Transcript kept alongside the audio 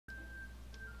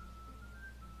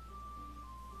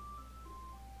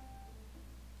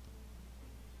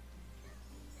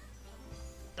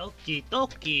Doki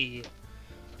Doki!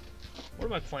 What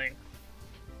am I playing?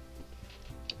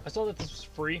 I saw that this was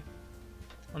free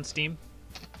on Steam.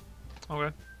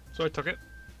 Okay, so I took it.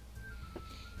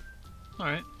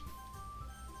 Alright.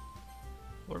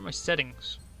 What are my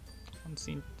settings?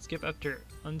 Unseen skip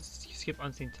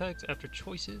unseen text after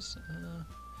choices.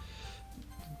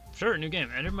 Sure, new game.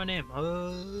 Enter my name.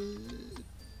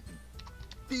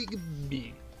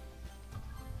 Bigby.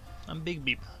 I'm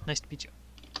Bigby. Nice to meet you.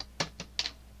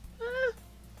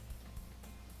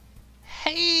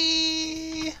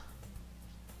 Hey.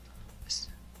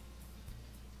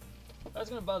 That's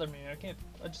gonna bother me.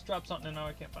 I just dropped something and now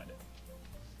I can't find it.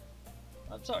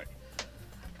 I'm sorry.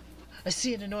 I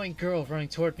see an annoying girl running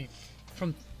toward me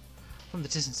from the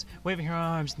distance, waving her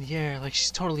arms in the air like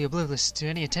she's totally oblivious to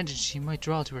any attention she might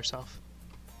draw to herself.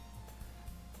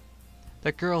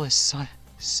 That girl is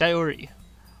Sayori,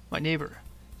 my neighbor,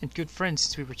 and good friend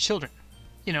since we were children.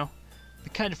 You know, the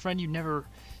kind of friend you never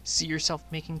see yourself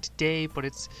making today, but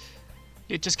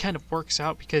it just kind of works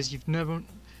out because you've never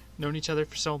known each other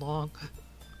for so long.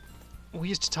 We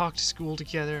used to talk to school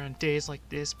together on days like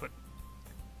this, but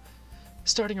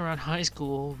starting around high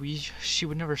school, she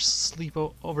would never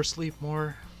oversleep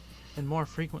more and more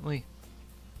frequently.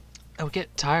 I would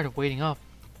get tired of waiting up.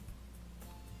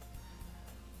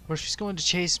 Where she's going to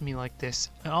chase me like this,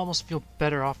 I almost feel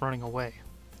better off running away.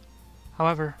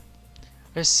 However,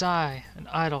 I just sigh and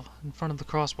idle in front of the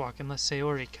crosswalk and let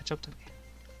Sayori catch up to me.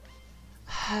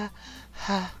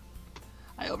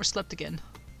 I overslept again.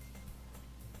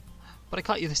 But I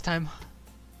caught you this time.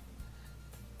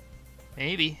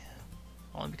 Maybe.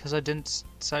 Only because I didn't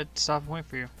decide to stop and wait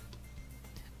for you.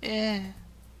 You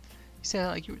said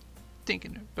like you were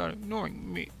thinking about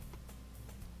ignoring me.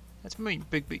 That's mean,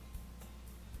 Bigby.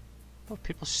 Well, if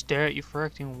people stare at you for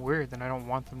acting weird, then I don't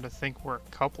want them to think we're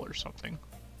a couple or something.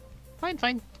 Fine,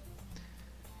 fine.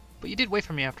 But you did wait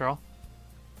for me after all.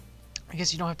 I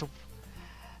guess you don't have to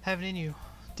have it in you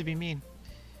to be mean.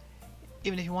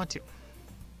 Even if you want to.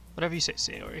 Whatever you say,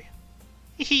 Sayori.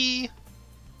 Hee.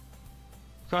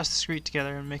 Cross the street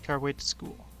together and make our way to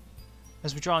school.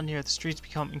 As we draw near, the streets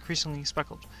become increasingly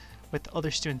speckled with other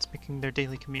students making their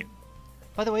daily commute.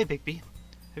 By the way, Bigby,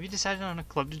 have you decided on a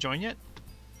club to join yet?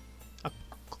 A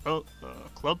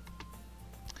club?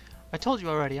 I told you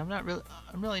already. I'm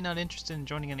really not interested in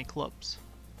joining any clubs.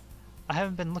 I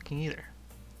haven't been looking either.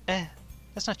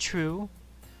 That's not true.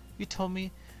 You told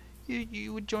me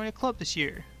you would join a club this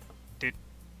year.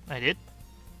 I did?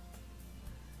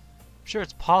 I'm sure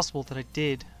it's possible that I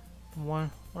did.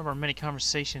 One of our many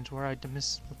conversations where I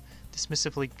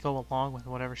dismissively go along with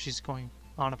whatever she's going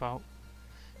on about.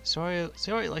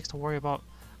 Sayori likes to worry about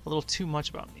a little too much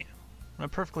about me. I'm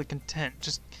perfectly content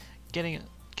just getting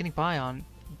by on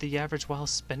the average while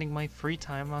spending my free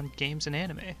time on games and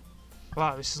anime.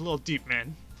 Wow, this is a little deep,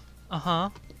 man. Uh-huh.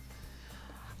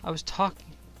 I was talking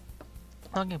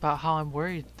about how I'm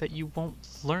worried that you won't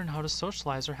learn how to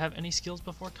socialize or have any skills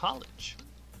before college.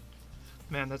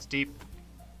 Man, that's deep.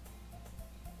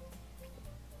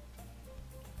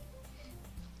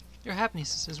 Your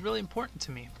happiness is really important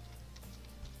to me.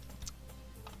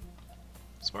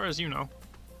 As far as you know.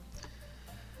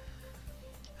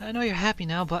 I know you're happy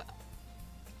now, but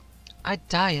I'd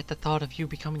die at the thought of you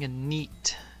becoming a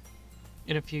NEET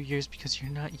in a few years because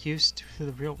you're not used to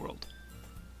the real world.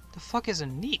 The fuck is a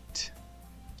NEET?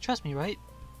 Trust me, right?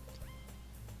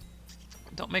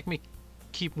 Don't make me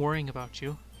keep worrying about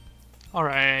you.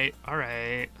 Alright.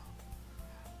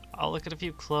 I'll look at a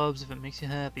few clubs if it makes you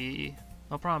happy.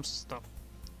 No promises, though.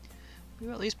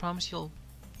 You at least promise you'll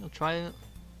try it.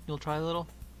 You'll try a little.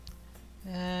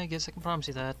 I guess I can promise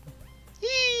you that.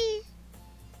 Yee!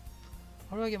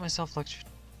 How do I get myself lectured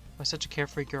by such a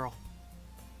carefree girl?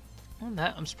 On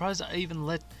that, I'm surprised I even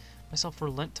let myself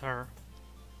relent to her.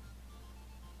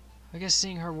 I guess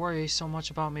seeing her worry so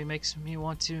much about me makes me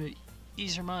want to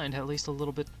ease her mind at least a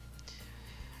little bit.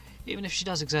 Even if she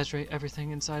does exaggerate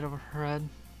everything inside of her head.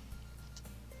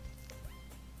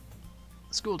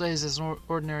 School day is as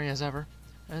ordinary as ever,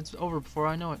 and it's over before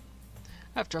I know it.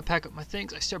 After I pack up my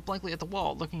things, I stare blankly at the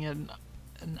wall, looking at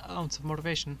an ounce of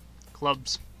motivation.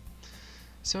 Clubs.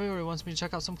 Sayori wants me to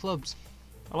check out some clubs.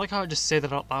 I like how I just say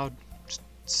that out loud. Just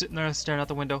sitting there staring out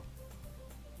the window.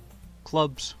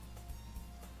 Clubs.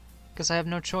 Guess I have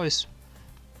no choice.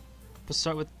 But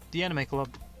start with the anime club.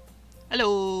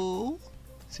 Hello!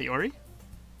 Sayori?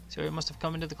 Sayori must have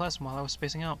come into the classroom while I was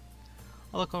spacing out.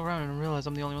 I look around and realize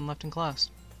I'm the only one left in class.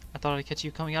 I thought I'd catch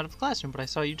you coming out of the classroom, but I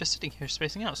saw you just sitting here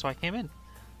spacing out, so I came in.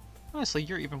 Honestly,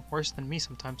 you're even worse than me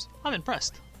sometimes. I'm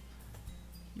impressed.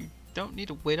 You don't need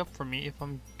to wait up for me if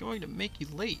I'm going to make you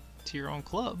late to your own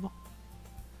club.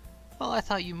 Well, I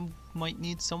thought you might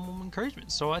need some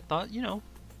encouragement, so I thought, you know.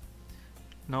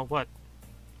 No, what?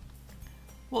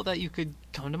 Well, that you could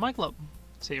come to my club,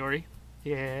 Sayori.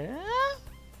 Yeah?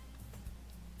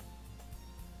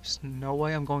 There's no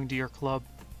way I'm going to your club.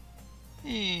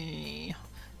 Meanie.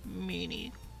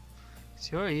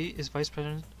 Sayori is vice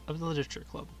president of the literature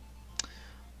club.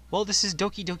 Well, this is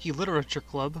Doki Doki Literature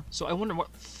Club, so I wonder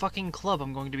what fucking club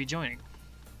I'm going to be joining.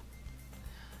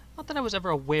 Not that I was ever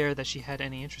aware that she had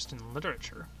any interest in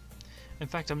literature. In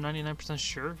fact, I'm 99%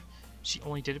 sure she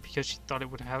only did it because she thought it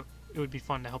would be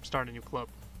fun to help start a new club.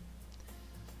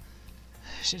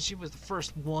 Since she was the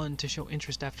first one to show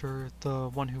interest after the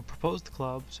one who proposed the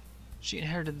clubs, she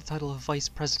inherited the title of vice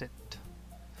president.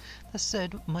 That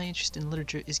said, my interest in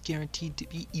literature is guaranteed to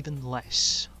be even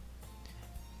less.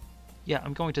 Yeah,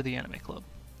 I'm going to the anime club.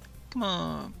 Come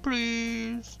on,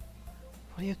 please.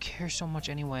 Why do you care so much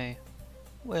anyway?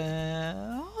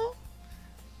 Well,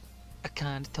 I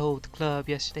kinda told the club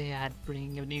yesterday I'd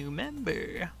bring a new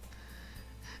member.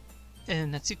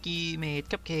 And Natsuki made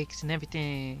cupcakes and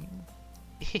everything.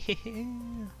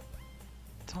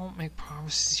 Don't make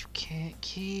promises you can't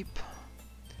keep.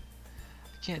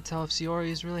 I can't tell if Sayori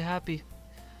is really happy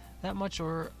that much,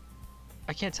 or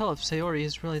I can't tell if Sayori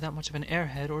is really that much of an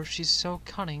airhead, or if she's so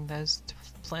cunning that has to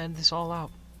plan this all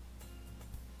out.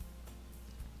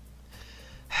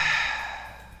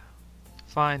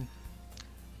 Fine.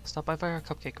 Stop by for a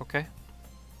cupcake, okay?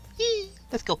 Yee!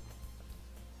 Let's go!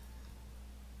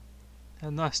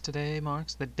 And thus today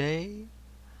marks the day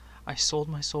I sold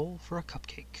my soul for a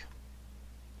cupcake.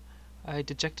 I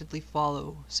dejectedly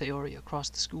follow Sayori across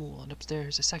the school and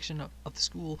upstairs, a section of the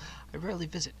school I rarely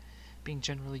visit, being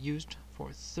generally used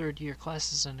for third-year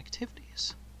classes and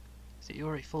activities.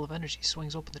 Sayori, full of energy,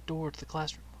 swings open the door to the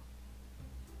classroom.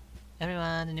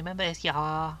 Everyone, a new member is here.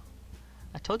 I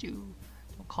told you,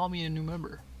 don't call me a new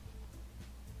member.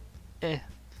 I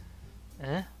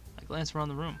glance around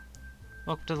the room.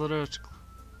 Welcome to the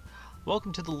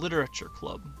Literature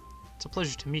Club. It's a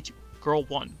pleasure to meet you, Girl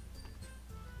 1.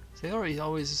 Sayori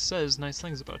always says nice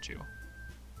things about you.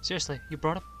 Seriously, you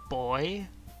brought a boy?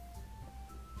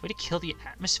 Way to kill the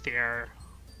atmosphere.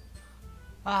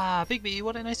 Ah, Bigby,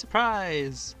 what a nice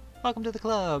surprise! Welcome to the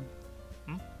club.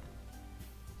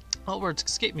 All words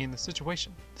escape me in this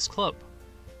situation. This club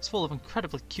is full of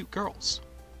incredibly cute girls.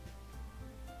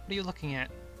 What are you looking at?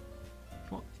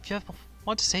 If you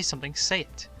want to say something, say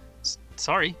it.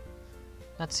 Sorry.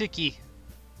 Natsuki.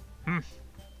 The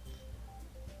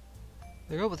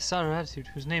girl with the sour attitude,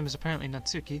 whose name is apparently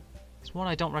Natsuki, is one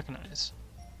I don't recognize.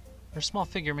 Her small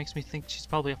figure makes me think she's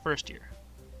probably a first year.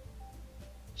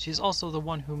 She is also the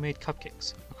one who made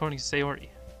cupcakes, according to Sayori.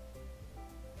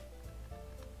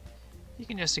 You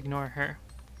can just ignore her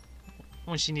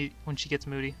when she gets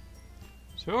moody.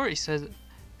 Sayori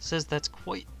says that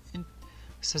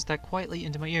quietly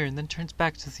into my ear and then turns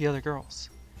back to the other girls.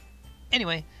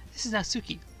 Anyway, this is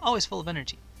Natsuki, always full of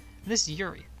energy. And this is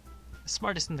Yuri, the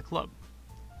smartest in the club.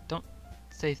 Don't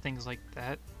say things like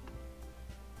that.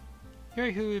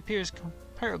 Yuri, who appears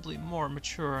comparably more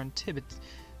mature and timid,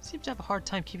 seems to have a hard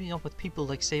time keeping up with people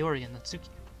like Sayori and Natsuki.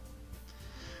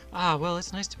 Ah, well,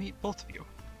 it's nice to meet both of you.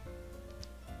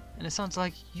 And it sounds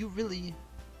like you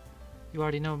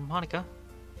already know Monica.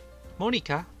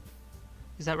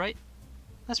 Is that right?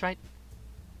 That's right.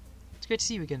 It's great to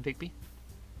see you again, Bigby.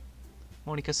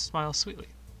 Monica smiles sweetly.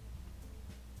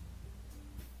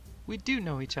 We do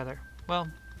know each other. Well,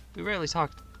 we rarely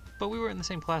talked, but we were in the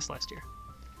same class last year.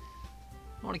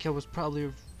 Monica was probably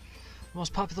the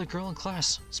most popular girl in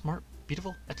class. Smart,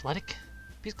 beautiful, athletic,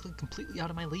 basically completely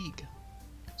out of my league.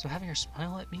 So having her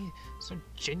smile at me so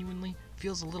genuinely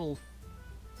feels a little...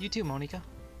 You too, Monica.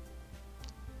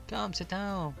 Come, sit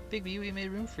down. Bigby, we made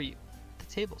room for you at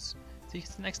the tables, so you can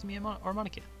sit next to me or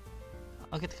Monica.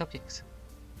 I'll get the cupcakes.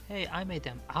 Hey, I made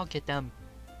them. I'll get them.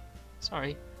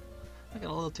 Sorry, I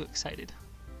got a little too excited.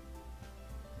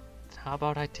 How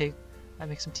about I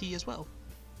make some tea as well?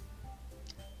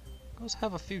 Let's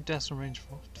have a few desks arranged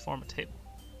to form a table.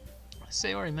 As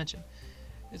Sayori mentioned,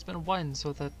 it's been widened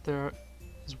so that there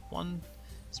is one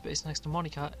space next to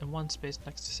Monica and one space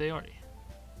next to Sayori.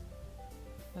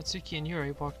 Natsuki and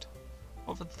Yuri walked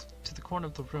over to the corner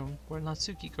of the room where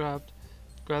Natsuki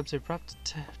grabs a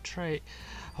wrapped tray.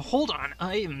 Hold on,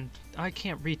 I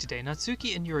can't read today.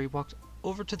 Natsuki and Yuri walked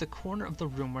over to the corner of the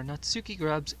room where Natsuki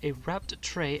grabs a wrapped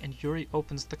tray and Yuri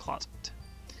opens the closet.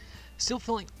 Still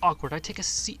feeling awkward, I take a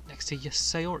seat next to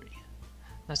Sayori.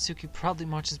 Natsuki proudly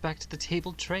marches back to the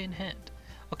table, tray in hand.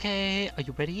 Okay, are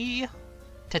you ready?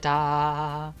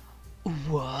 Ta-da!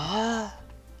 What?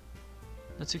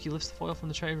 Natsuki lifts the foil from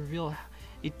the tray and reveals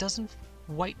a dozen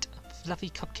white fluffy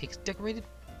cupcakes decorated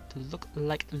to look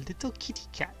like a little kitty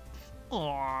cat.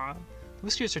 Aww. The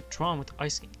whiskers are drawn with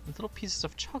icing, and little pieces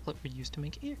of chocolate were used to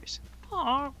make ears.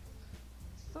 Aww.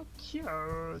 So cute.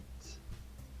 So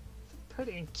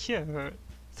pretty and cute.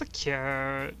 So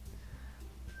cute.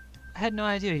 I had no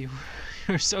idea you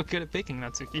were so good at baking,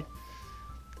 Natsuki.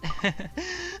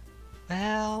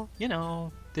 Well, you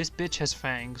know, this bitch has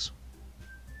fangs.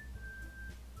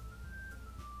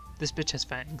 This bitch has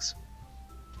fangs.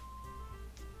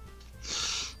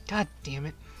 God damn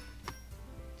it.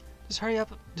 Just hurry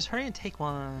up. Just hurry and take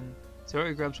one.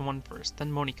 Sayori grabs one first,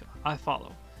 then Monika. I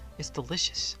follow. It's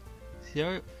delicious.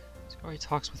 Sayori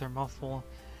talks with her mouth full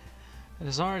and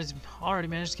has already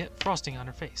managed to get frosting on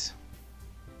her face.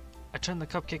 I turn the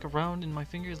cupcake around in my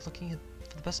fingers, looking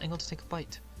for the best angle to take a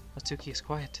bite. Natsuki is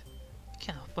quiet. I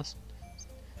can't help but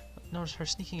notice her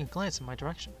sneaking a glance in my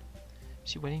direction.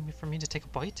 Is she waiting for me to take a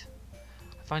bite?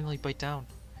 I finally bite down.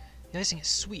 The icing is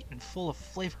sweet and full of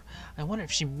flavor. I wonder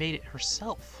if she made it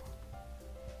herself.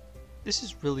 This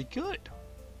is really good.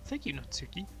 Thank you,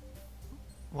 Natsuki.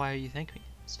 Why are you thanking me?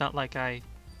 It's not like I...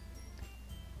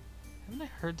 Haven't I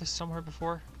heard this somewhere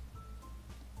before?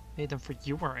 Made them for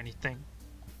you or anything.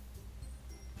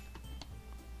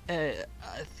 I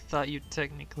thought you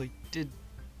technically did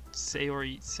say or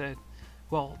you said,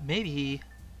 well, maybe,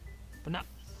 but not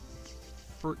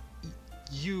for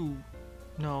you.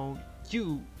 No,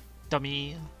 you,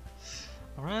 dummy.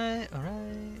 Alright.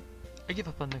 I give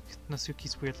up on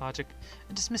Natsuki's weird logic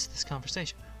and dismiss this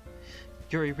conversation.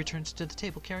 Yuri returns to the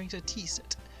table carrying a tea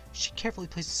set. She carefully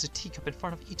places a teacup in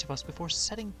front of each of us before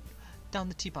setting down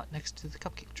the teapot next to the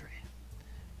cupcake tray.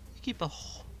 You keep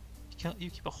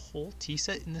a whole tea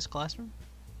set in this classroom?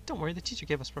 Don't worry, the teacher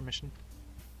gave us permission.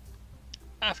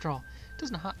 After all,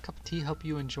 doesn't a hot cup of tea help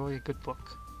you enjoy a good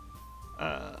book?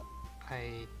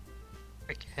 I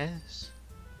guess.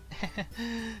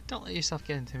 Don't let yourself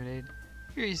get intimidated.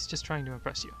 Yuri's just trying to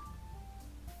impress you.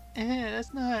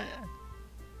 That's not...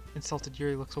 Insulted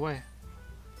Yuri looks away.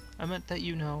 I meant that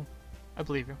you know. I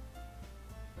believe you.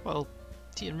 Well,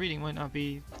 tea and reading might not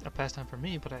be a pastime for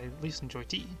me, but I at least enjoy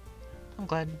tea. I'm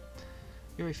glad.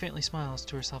 Yuri faintly smiles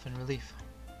to herself in relief.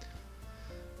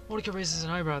 Monika raises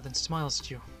an eyebrow, then smiles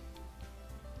at you.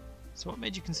 So what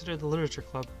made you consider the literature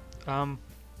club? I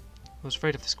was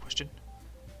afraid of this question.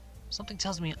 Something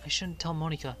tells me I shouldn't tell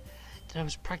Monika that I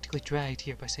was practically dragged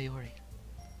here by Sayori.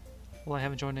 Well, I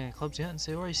haven't joined any clubs yet, and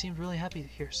Sayori seemed really happy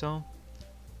here, so...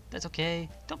 That's okay.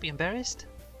 Don't be embarrassed.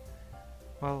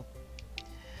 Well,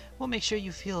 we'll make sure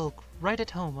you feel right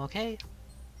at home, okay?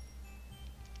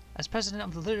 As president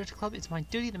of the literature club, it's my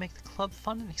duty to make the club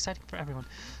fun and exciting for everyone.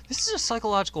 This is a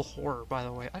psychological horror, by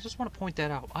the way. I just want to point that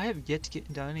out. I have yet to get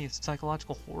into any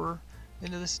psychological horror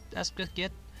into this aspect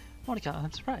yet. Monika,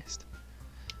 I'm surprised.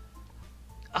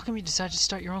 How come you decided to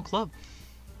start your own club?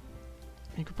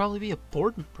 You could probably be a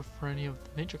board member for any of the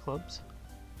major clubs.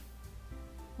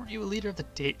 Weren't you a leader of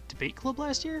the debate club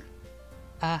last year?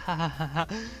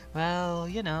 Well,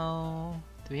 you know,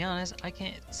 to be honest, I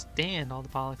can't stand all the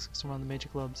politics around the major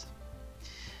clubs.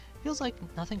 Feels like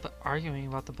nothing but arguing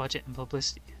about the budget and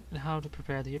publicity and how to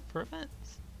prepare for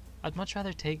events. I'd much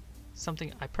rather take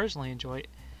something I personally enjoy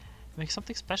and make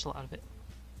something special out of it.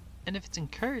 And if it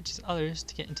encourages others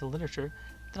to get into literature,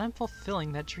 then I'm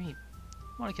fulfilling that dream.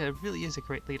 Monika really is a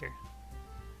great leader.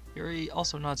 Yuri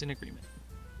also nods in agreement.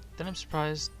 Then I'm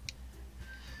surprised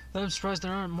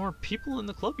there aren't more people in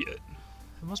the club yet.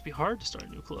 It must be hard to start a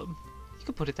new club. You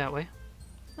could put it that way.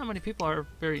 Not many people are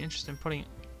very interested in putting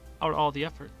out all the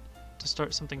effort to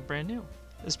start something brand new,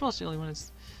 especially when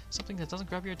it's something that doesn't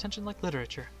grab your attention like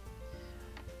literature.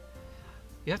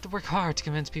 You have to work hard to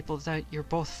convince people that you're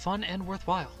both fun and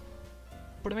worthwhile.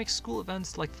 But it makes school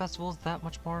events like festivals that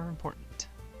much more important.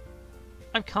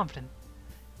 I'm confident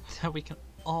that we can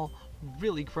all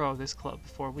really grow this club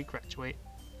before we graduate.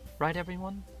 Right,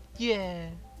 everyone? Yeah!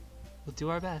 We'll do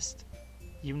our best.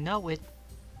 You know it.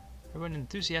 Everyone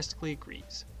enthusiastically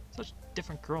agrees. Such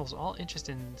different girls, all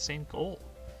interested in the same goal.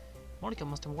 Monika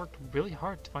must have worked really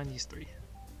hard to find these three.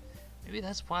 Maybe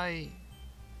that's why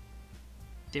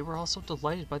they were all so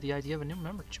delighted by the idea of a new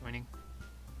member joining.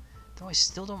 Though I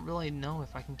still don't really know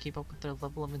if I can keep up with their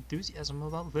level of enthusiasm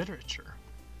about literature.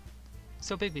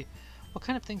 So, Bigby, what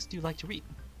kind of things do you like to read?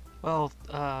 Well,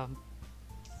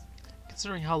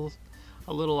 considering how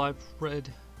little I've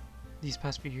read these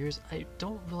past few years, I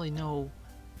don't really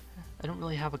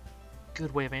have a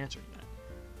good way of answering that.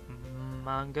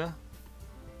 Manga?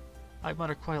 I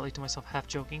mutter quietly to myself, half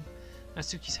joking.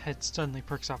 Natsuki's head suddenly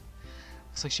perks up.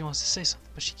 Looks like she wants to say something,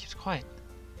 but she keeps quiet.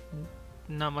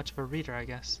 Not much of a reader, I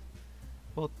guess.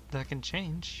 Well, that can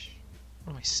change.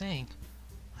 What am I saying?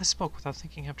 I spoke without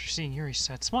thinking after seeing Yuri's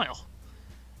sad smile.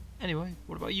 Anyway,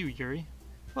 what about you, Yuri?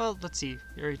 Well, let's see.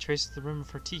 Yuri traces the rim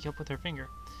of her teacup with her finger.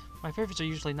 My favorites are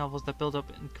usually novels that build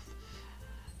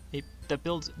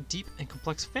deep and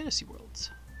complex fantasy worlds.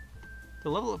 The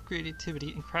level of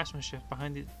creativity and craftsmanship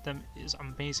behind them is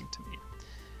amazing to me.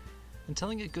 And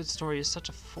telling a good story in such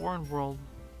a foreign world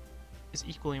is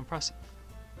equally impressive.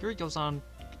 Yuri goes on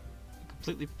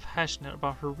completely passionate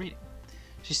about her reading.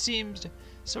 She seemed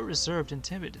so reserved and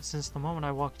timid since the moment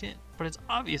I walked in, but it's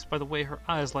obvious by the way her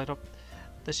eyes light up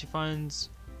that she finds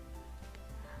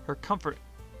her comfort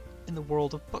in the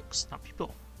world of books, not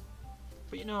people.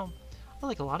 But you know, I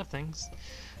like a lot of things.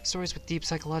 Stories with deep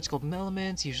psychological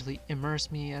elements usually immerse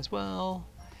me as well.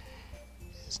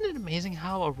 Isn't it amazing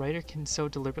how a writer can so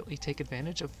deliberately take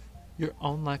advantage of your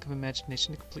own lack of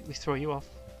imagination to completely throw you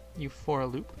for a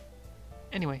loop?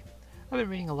 Anyway, I've been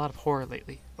reading a lot of horror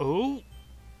lately.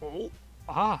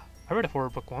 I read a horror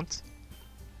book once.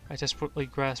 I desperately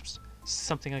grasped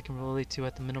something I can relate to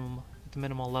at the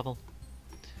minimal level.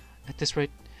 At this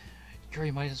rate,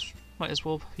 Yuri might as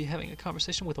well be having a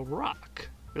conversation with a rock.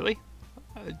 Really?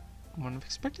 I wouldn't have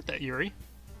expected that, Yuri.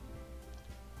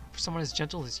 For someone as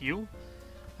gentle as you?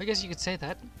 I guess you could say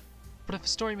that. But if a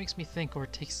story makes me think or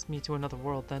takes me to another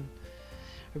world, then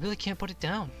I really can't put it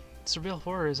down. Surreal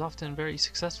horror is often very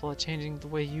successful at changing the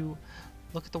way you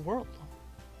look at the world.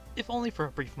 If only for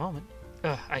a brief moment.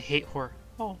 I hate horror.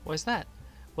 Oh, why is that?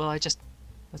 Well,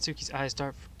 Natsuki's eyes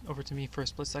dart over to me for a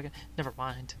split second. Never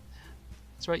mind.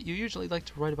 That's right, you usually like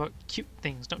to write about cute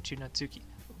things, don't you, Natsuki?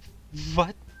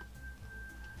 What?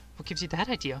 What gives you that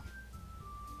idea?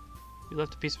 You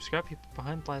left a piece of scrap paper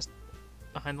behind the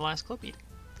last club meeting.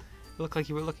 It looked like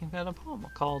you were looking at a poem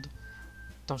called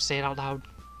Don't Say It Out Loud.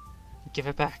 Give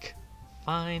it back.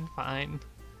 Fine.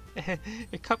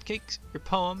 Your cupcakes, your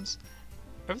poems,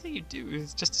 everything you do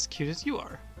is just as cute as you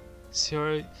are.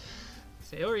 Sayori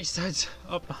stands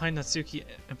up behind Natsuki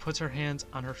and puts her hands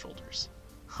on her shoulders.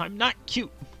 I'm not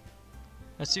cute!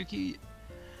 Natsuki,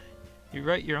 you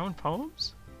write your own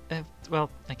poems? Well,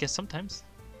 I guess sometimes.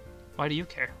 Why do you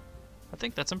care? I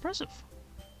think that's impressive.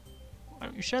 Why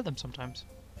don't you share them sometimes?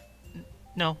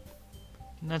 No.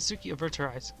 Natsuki averts her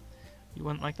eyes. You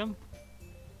wouldn't like them?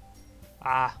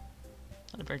 Not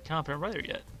a very confident writer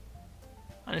yet.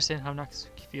 I understand how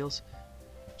Natsuki feels.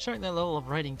 Showing that level of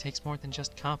writing takes more than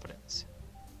just confidence.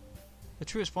 The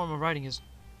truest form of writing is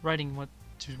writing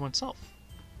to oneself.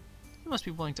 You must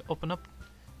be willing to open up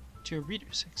to your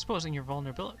readers, exposing your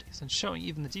vulnerabilities, and showing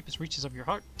even the deepest reaches of your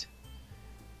heart.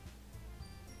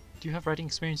 Do you have writing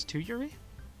experience too, Yuri?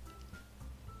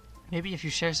 Maybe if you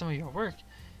share some of your work,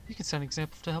 you can set an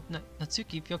example to help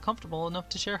Natsuki feel comfortable enough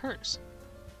to share hers.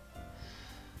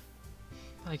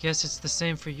 I guess it's the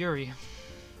same for Yuri.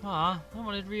 I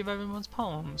wanted to read everyone's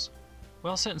poems. We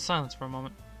all sit in silence for a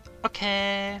moment.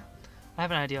 Okay, I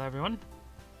have an idea, everyone.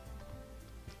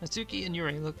 Natsuki and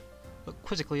Yuri look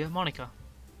quizzically at Monika.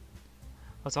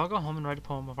 Let's all go home and write a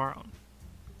poem of our own.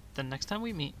 Then next time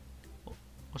we meet, we'll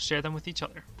share them with each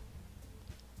other.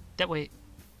 That way,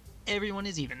 everyone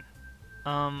is even.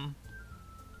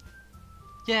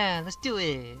 Yeah, let's do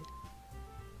it!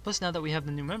 Plus, now that we have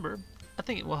the new member, I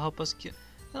think it will help us get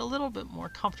a little bit more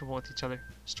comfortable with each other,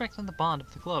 strengthen the bond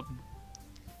of the club.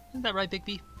 Isn't that right,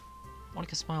 Bigby?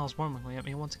 Monika smiles warmly at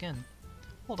me once again.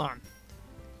 Hold on.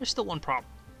 There's still one problem.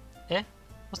 Eh?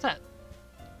 What's that?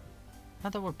 Now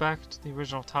that we're back to the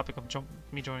original topic of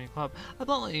me joining the club, I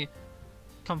bluntly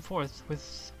come forth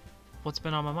with what's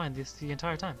been on my mind the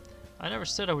entire time. I never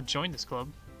said I would join this club.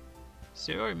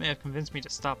 Sayori may have convinced me to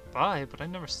stop by, but I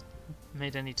never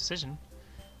made any decision.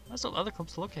 I still have other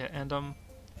clubs to look at, and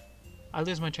I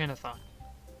lose my train of thought.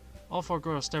 All four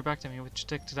girls stare back at me with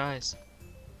detected eyes.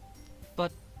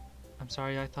 But, I'm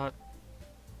sorry, I thought,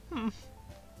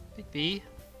 Bigby.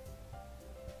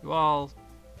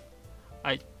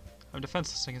 I'm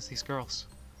defenseless against these girls.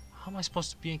 How am I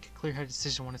supposed to make a clear-headed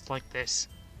decision when it's like this?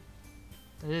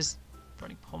 That is,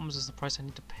 writing poems is the price I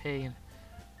need to pay in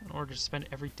order to spend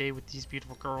every day with these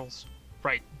beautiful girls.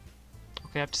 Right.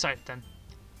 Okay, I've decided then.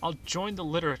 I'll join the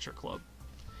literature club.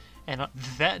 And on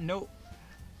that note,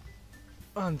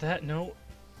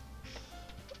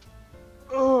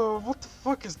 oh, what the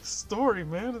fuck is the story,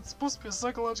 man? It's supposed to be a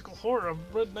psychological horror.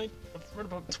 I've read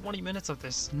about 20 minutes of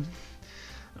this.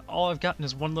 All I've gotten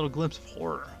is one little glimpse of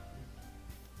horror.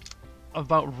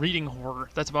 About reading horror.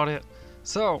 That's about it.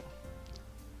 So,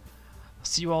 I'll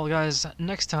see you all guys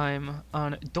next time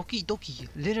on Doki Doki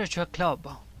Literature Club.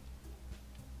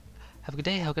 Have a good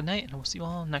day, have a good night, and we'll see you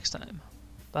all next time.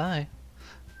 Bye.